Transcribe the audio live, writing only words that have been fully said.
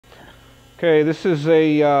Okay, this is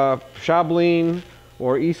a Schaublin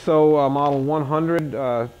or ESO model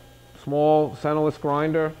 100 small centerless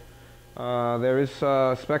grinder. There is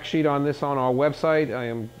a spec sheet on this on our website. I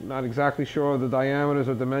am not exactly sure of the diameters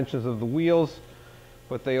or dimensions of the wheels,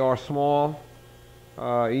 but they are small.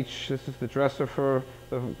 This is the dresser for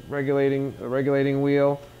the regulating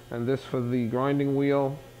wheel, and this for the grinding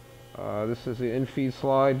wheel. This is the in-feed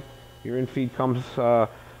slide. Your in-feed comes,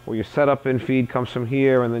 or your setup in-feed comes from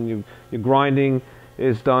here, and then your grinding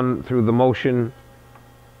is done through the motion.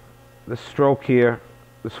 This stroke here,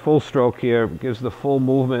 this full stroke here, gives the full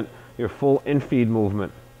movement, your full in-feed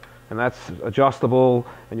movement. And that's adjustable,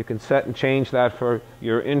 and you can set and change that for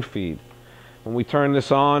your in-feed. When we turn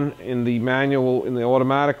this on in the manual, in the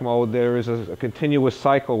automatic mode, there is a continuous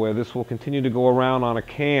cycle where this will continue to go around on a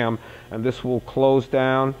cam, and this will close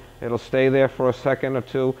down. It'll stay there for a second or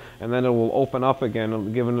two, and then it will open up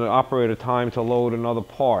again, giving the operator time to load another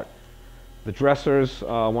part. The dressers,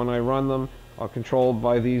 when I run them, are controlled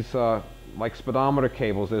by these like speedometer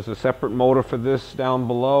cables. There's a separate motor for this down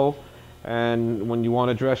below, and when you want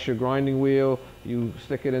to dress your grinding wheel, you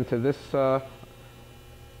stick it into this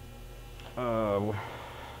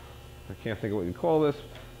I can't think of what you call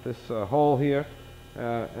this hole here,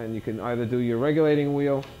 and you can either do your regulating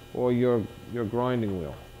wheel or your grinding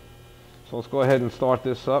wheel. So let's go ahead and start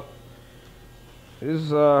this up. There's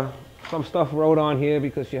some stuff wrote on here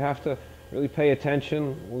because you have to really pay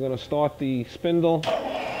attention. We're going to start the spindle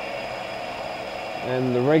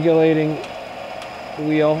and the regulating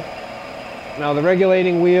wheel. Now the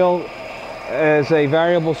regulating wheel is a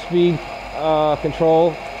variable speed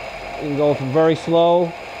control. You can go from very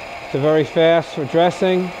slow to very fast for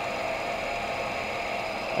dressing.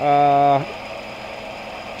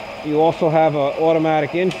 You also have an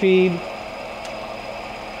automatic in-feed,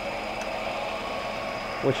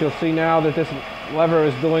 which you'll see now that this lever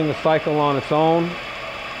is doing the cycle on its own.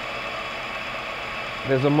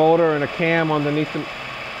 There's a motor and a cam underneath them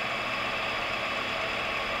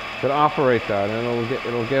to operate that, and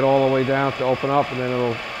it'll get all the way down to open up, and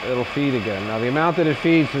then it'll feed again. Now the amount that it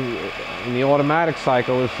feeds in the automatic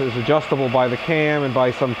cycle is adjustable by the cam and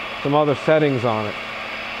by some other settings on it,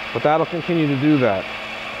 but that'll continue to do that.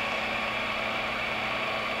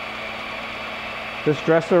 This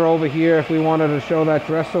dresser over here, if we wanted to show that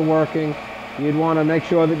dresser working, you'd want to make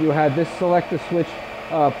sure that you had this selector switch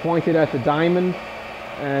pointed at the diamond,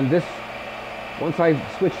 and this, once I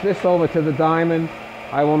switch this over to the diamond,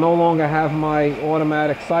 I will no longer have my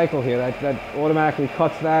automatic cycle here. That automatically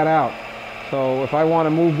cuts that out. So if I want to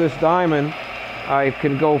move this diamond, I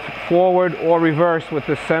can go forward or reverse with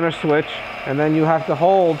the center switch, and then you have to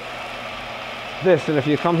hold this, and if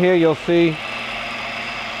you come here you'll see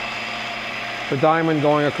the diamond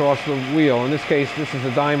going across the wheel. In this case, this is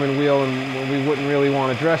a diamond wheel, and we wouldn't really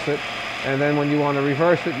want to dress it. And then when you want to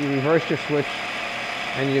reverse it, you reverse your switch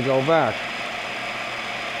and you go back.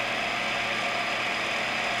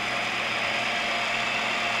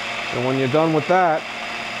 And when you're done with that,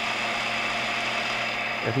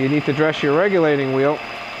 if you need to dress your regulating wheel,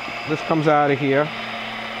 this comes out of here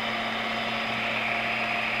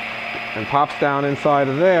and pops down inside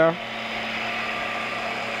of there,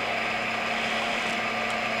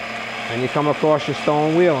 and you come across your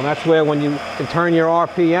stone wheel, and that's where, when you can turn your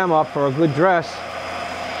RPM up for a good dress,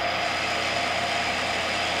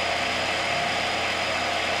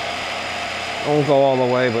 it won't go all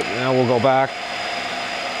the way, but now we'll go back.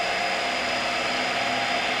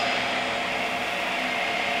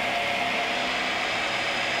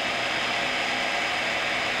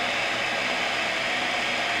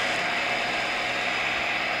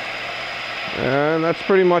 And that's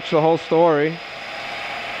pretty much the whole story.